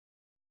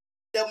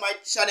my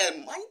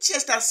channel.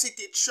 Manchester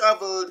City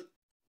travelled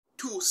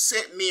to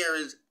St.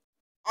 Mary's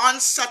on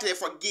Saturday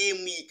for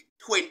game week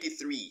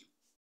 23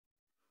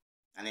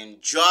 and then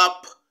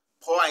drop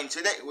points.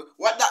 So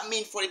what that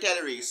means for the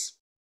title race?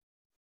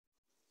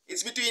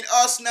 It's between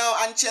us now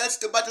and Chelsea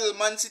to battle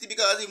Man City,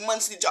 because if Man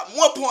City drop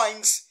more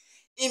points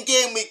in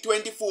game week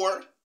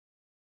 24,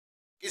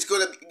 it's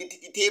gonna be,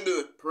 the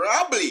table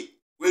probably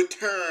will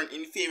turn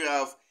in favor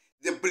of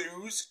the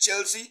Blues,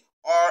 Chelsea,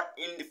 or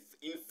in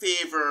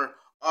favor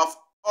of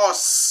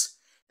us,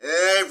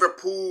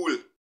 Liverpool.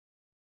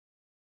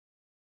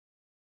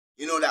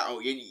 You know that.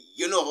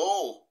 You know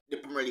how the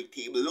Premier League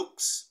table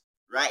looks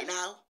right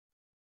now.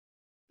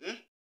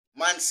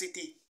 Man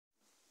City,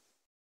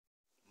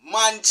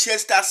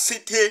 Manchester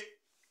City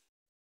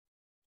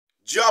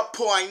drop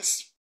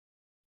points.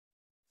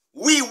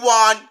 We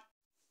won.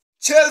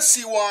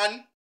 Chelsea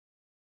won.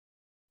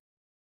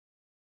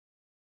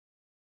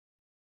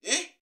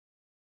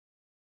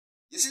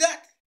 You see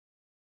that?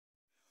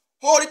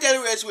 How the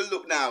title race will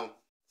look now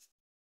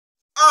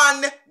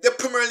on the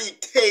Premier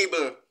League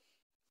table.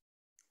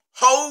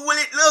 How will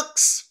it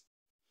looks?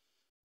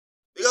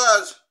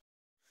 Because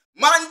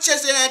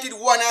Manchester United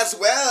won as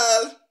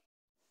well.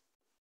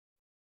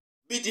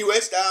 Beat the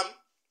West Ham.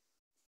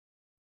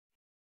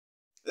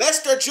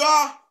 Leicester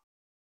draw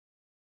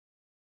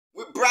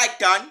with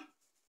Brighton.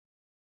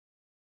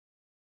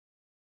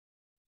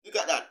 You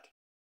got that?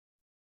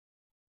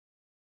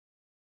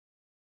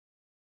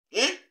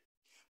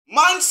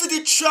 Man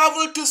City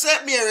travel to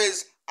St.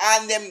 Mary's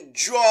and them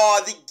draw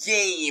the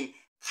game.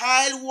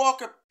 Kyle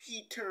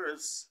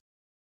Walker-Peters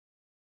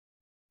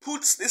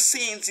puts the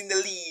Saints in the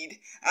lead,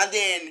 and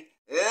then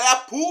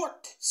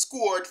Laporte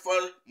scored for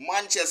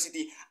Manchester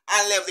City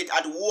and left it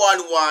at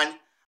 1-1,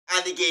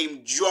 and the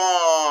game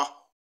draw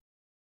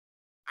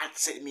at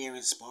St.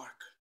 Mary's Park.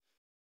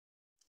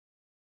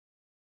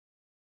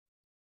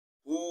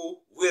 Who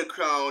will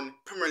crown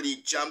Premier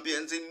League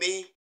champions in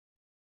May?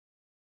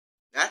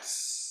 That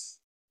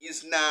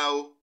is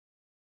now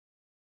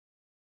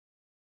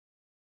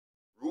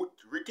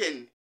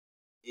written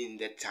in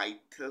the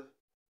title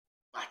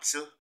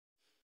battle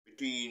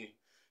between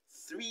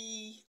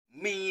three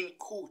main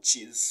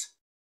coaches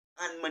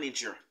and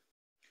manager.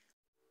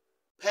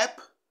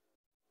 Pep,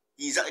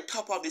 he's at the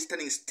top of the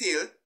standing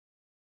still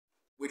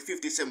with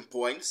 57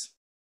 points.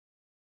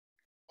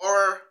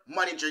 Our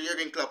manager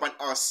Jurgen Klopp and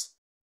us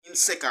in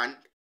second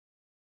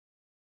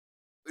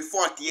with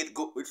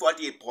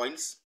 48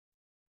 points.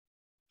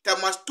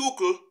 Thomas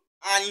Tuchel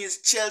and his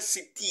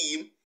Chelsea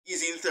team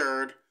is in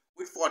third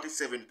with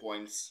 47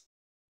 points.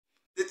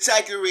 The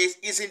title race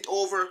isn't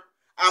over,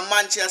 and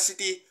Manchester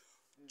City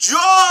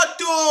draw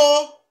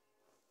to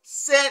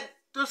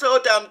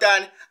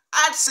Southampton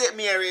at St.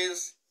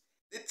 Mary's.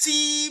 The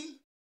team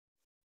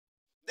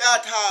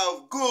that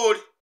have good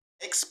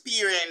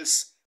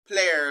experienced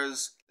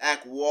players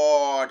like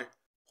Ward,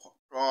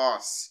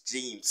 Ross,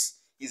 James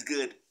is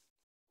good.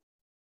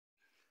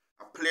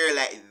 A player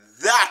like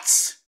that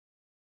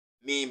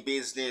mean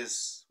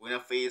business when I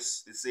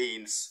face the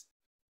Saints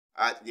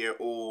at their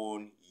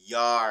own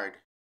yard.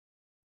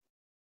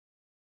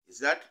 Is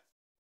that?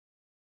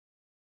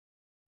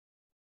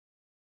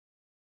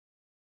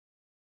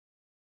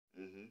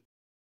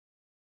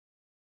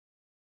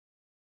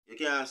 You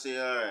can't say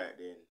alright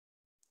then.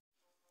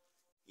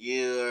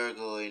 You're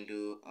going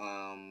to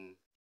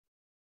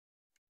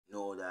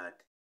know that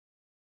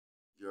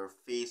you're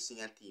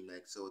facing a team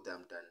like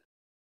Southampton,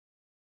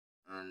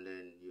 and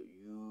then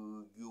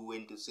you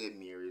went to St.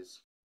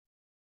 Mary's,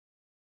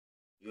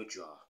 you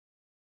draw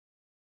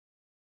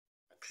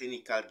a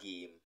clinical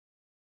game.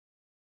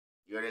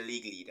 You're the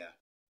league leader.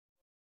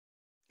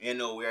 You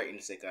know we're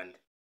in second,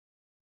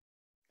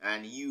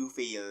 and you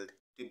failed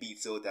to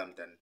beat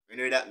Southampton. You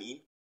know what that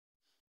mean?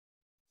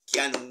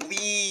 Can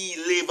we,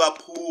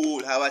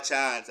 Liverpool, have a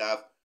chance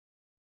of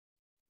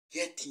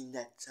getting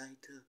that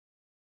title?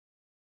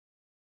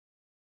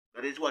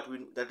 That is what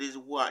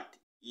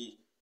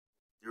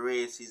the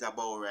race is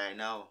about right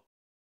now.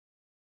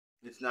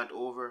 It's not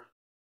over.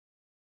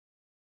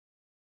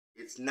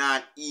 It's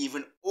not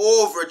even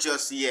over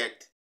just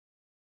yet.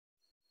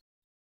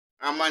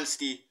 And Man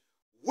City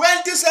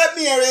went to St.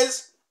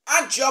 Mary's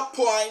and dropped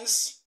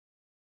points.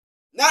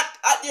 Not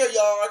at their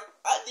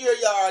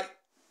yard,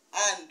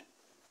 And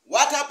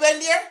what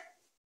happened there?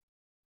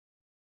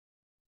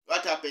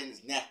 What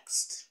happens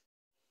next?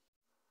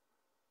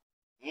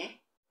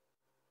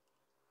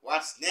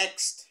 What's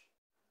next?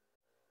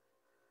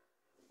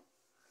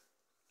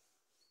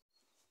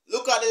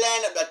 Look at the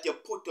lineup that you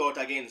put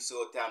out against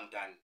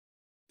Southampton.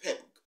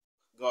 Pep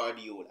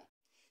Guardiola.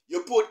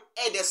 You put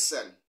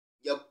Edison,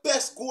 your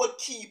best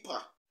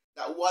goalkeeper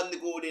that won the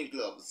Golden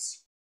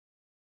Gloves.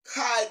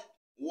 Kyle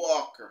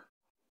Walker,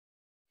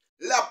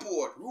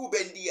 Laporte,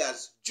 Ruben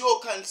Diaz, Joe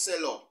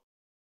Cancelo,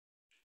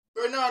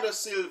 Bernardo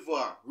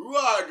Silva,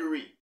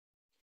 Rodri,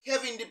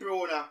 Kevin De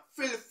Bruyne,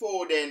 Phil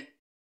Foden,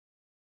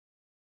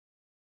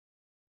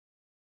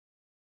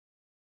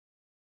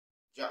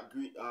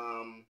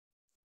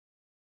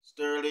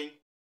 Sterling,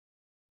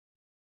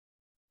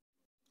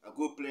 A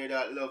good player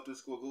that love to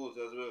score goals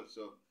as well.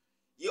 So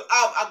you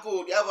have a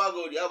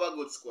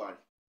good squad.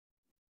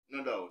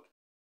 No doubt.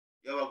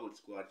 You have a good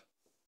squad.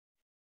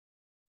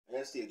 And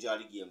you still draw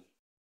the game.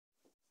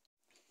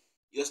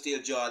 You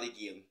still draw the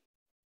game.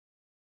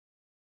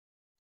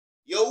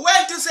 You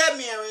went to St.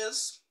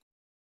 Mary's.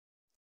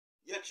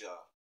 You draw.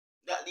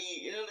 That the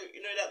you know what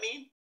that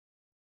mean?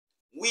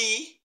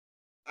 We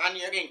and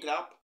Jurgen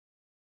Klopp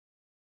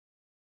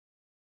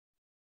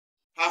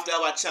have to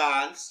have a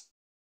chance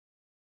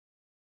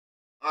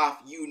of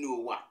you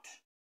know what.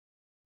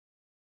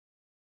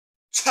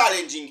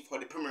 Challenging for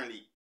the Premier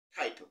League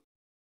title.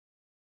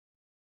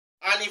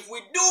 And if we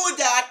do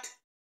that,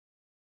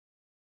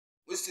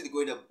 we still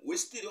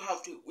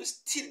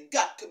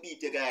got to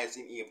beat the guys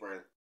in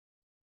April.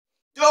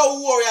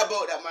 Don't worry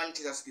about that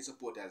Manchester City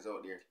supporters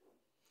out there.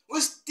 We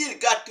still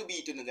got to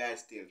beat the guys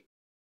still.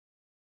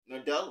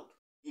 No doubt.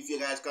 If you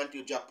guys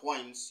continue to drop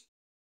points,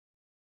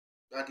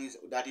 that is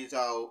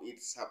how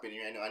it's happening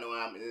right now. I know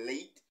I'm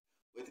late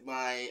with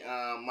my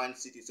Man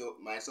City, so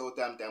my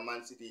Southampton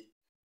Man City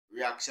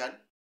reaction.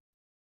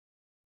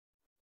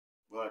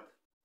 But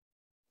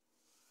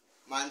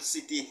Man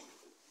City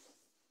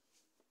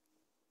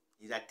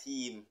is a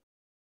team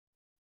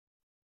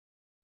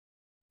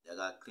that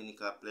got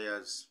clinical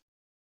players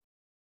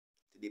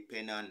to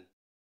depend on.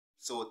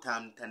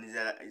 Southampton is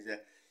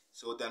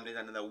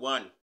another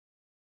one.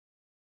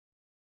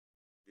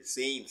 The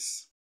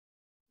Saints,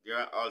 they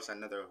are also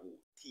another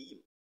team.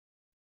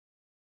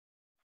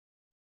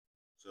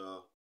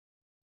 So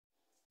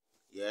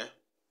yeah.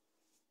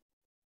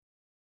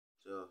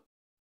 So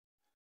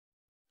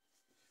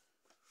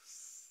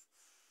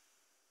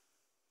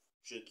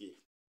tricky.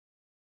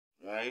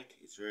 Right?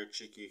 It's very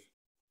tricky.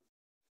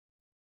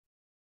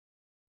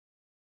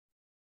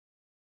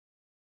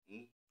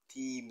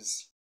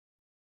 Teams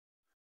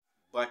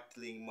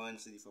battling Man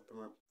City for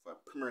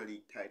Premier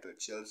League title.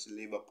 Chelsea,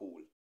 Liverpool,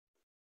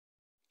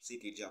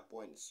 City drop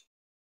points.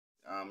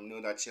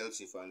 Know that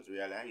Chelsea fans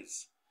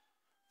realize.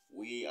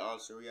 We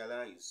also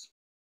realize,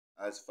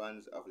 as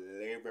fans of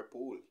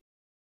Liverpool,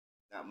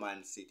 that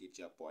Man City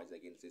drop points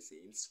against the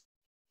Saints,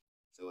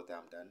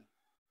 Southampton.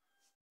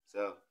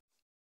 So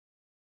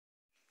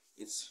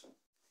it's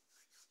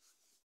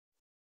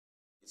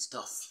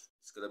tough.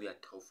 It's gonna be a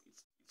tough.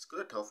 It's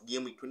gonna be tough.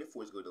 Game week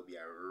 24 is gonna be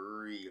a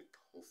real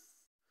tough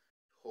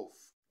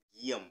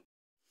game.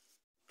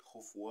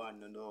 Tough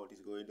one. No,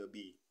 it's going to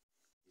be.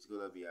 It's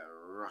gonna be a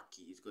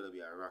rocky. It's gonna be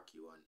a rocky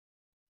one.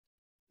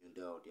 You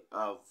know, they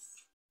have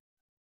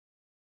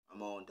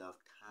amount of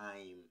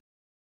time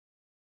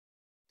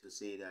to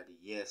say that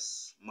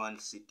yes, Man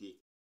City.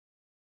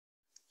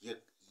 Yeah,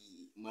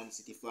 Man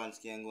City fans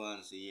can go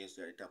and say yes,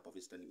 they're at the top of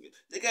the standing.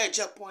 The guy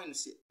dropped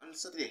points on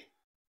Saturday.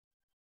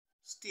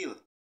 Still,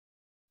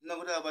 not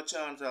gonna have a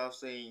chance of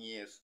saying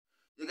yes.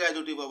 You guys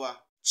don't even have a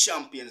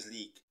Champions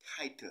League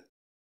title.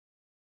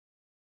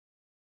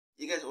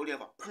 You guys only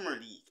have a Premier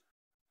League,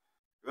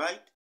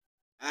 right?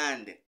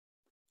 And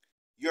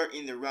you're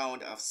in the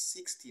round of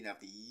 16 of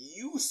the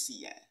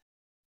UCL.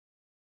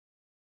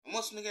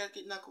 Most of the guys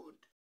get knocked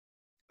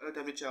out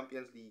of the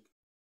Champions League.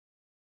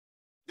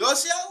 Don't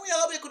see how we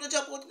are going to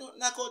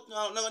knock out.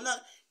 No.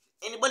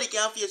 Anybody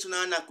can face you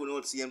now knock out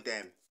at the same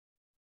time.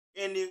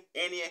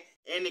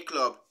 Any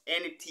club,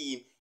 any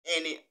team,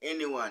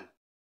 anyone.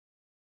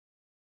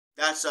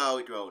 That's how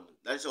it rolls.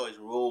 That's how it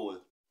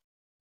rolls.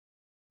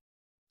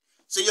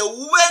 So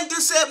you went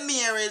to St.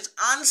 Mary's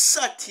on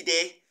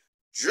Saturday,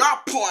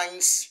 drop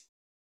points,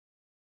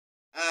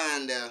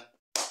 and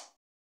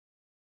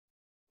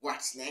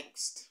what's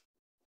next?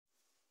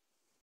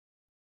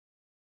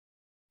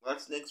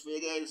 What's next for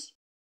you guys?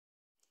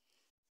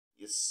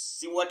 You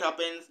see what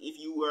happens if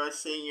you are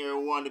saying you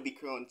want to be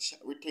crowned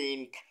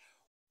retained.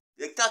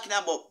 They're talking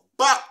about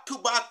back to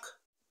back.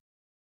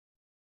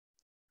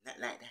 Not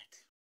like that.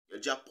 You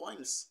drop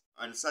points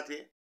on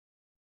Saturday.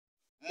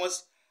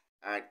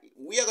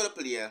 We are gonna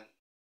play,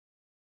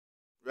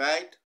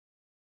 right?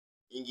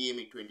 In game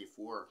week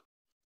 24.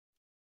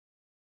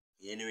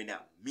 You know what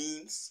that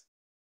means?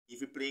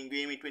 If you play in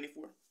game week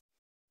 24,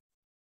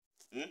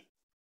 we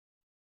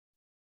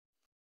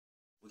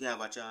can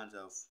have a chance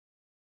of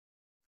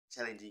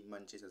challenging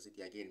Manchester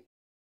City again.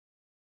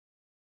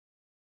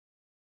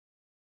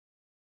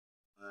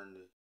 And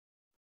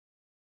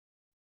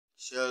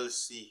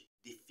Chelsea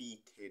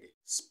defeated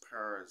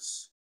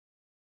Spurs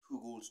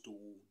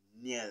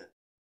 2-0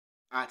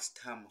 at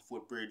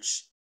Stamford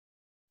Bridge.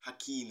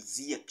 Hakeem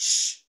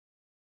Ziyech,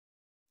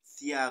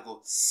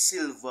 Thiago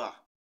Silva.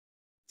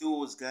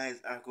 Those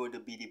guys are going to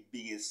be the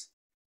biggest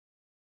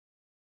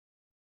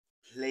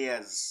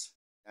players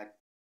that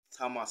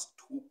Thomas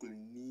Tuchel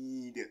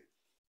need to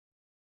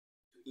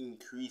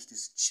increase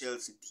this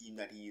Chelsea team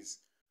that he's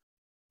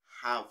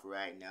have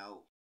right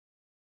now.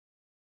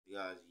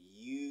 Because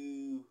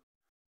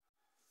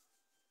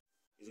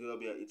it's gonna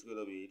be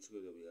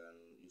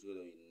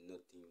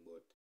nothing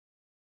but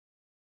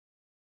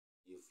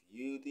if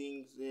you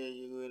think that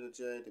you're going to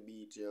try to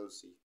beat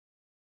Chelsea,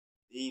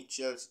 leave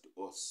Chelsea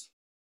to us.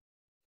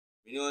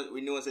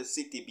 We know it's a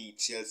City beat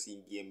Chelsea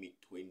in game week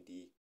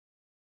 20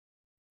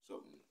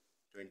 something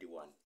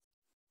 21.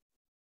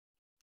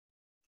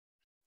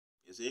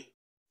 You see?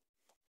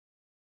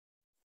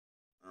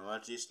 And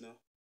watch this now.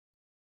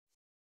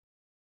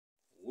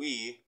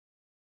 We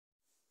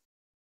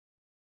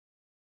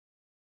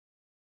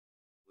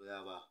will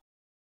have a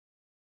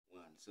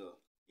one. So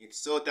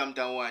it's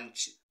Southampton 1,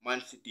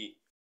 Man City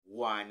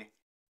 1.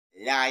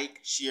 Like,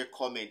 share,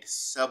 comment,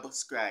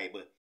 subscribe.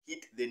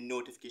 Hit the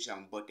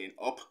notification button.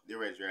 Up the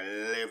Reds,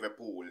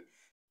 Liverpool.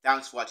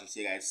 Thanks for watching.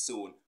 See you guys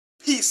soon.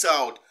 Peace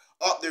out.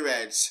 Up the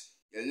Reds.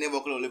 You'll never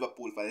call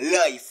Liverpool for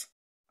life.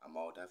 I'm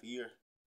out of here.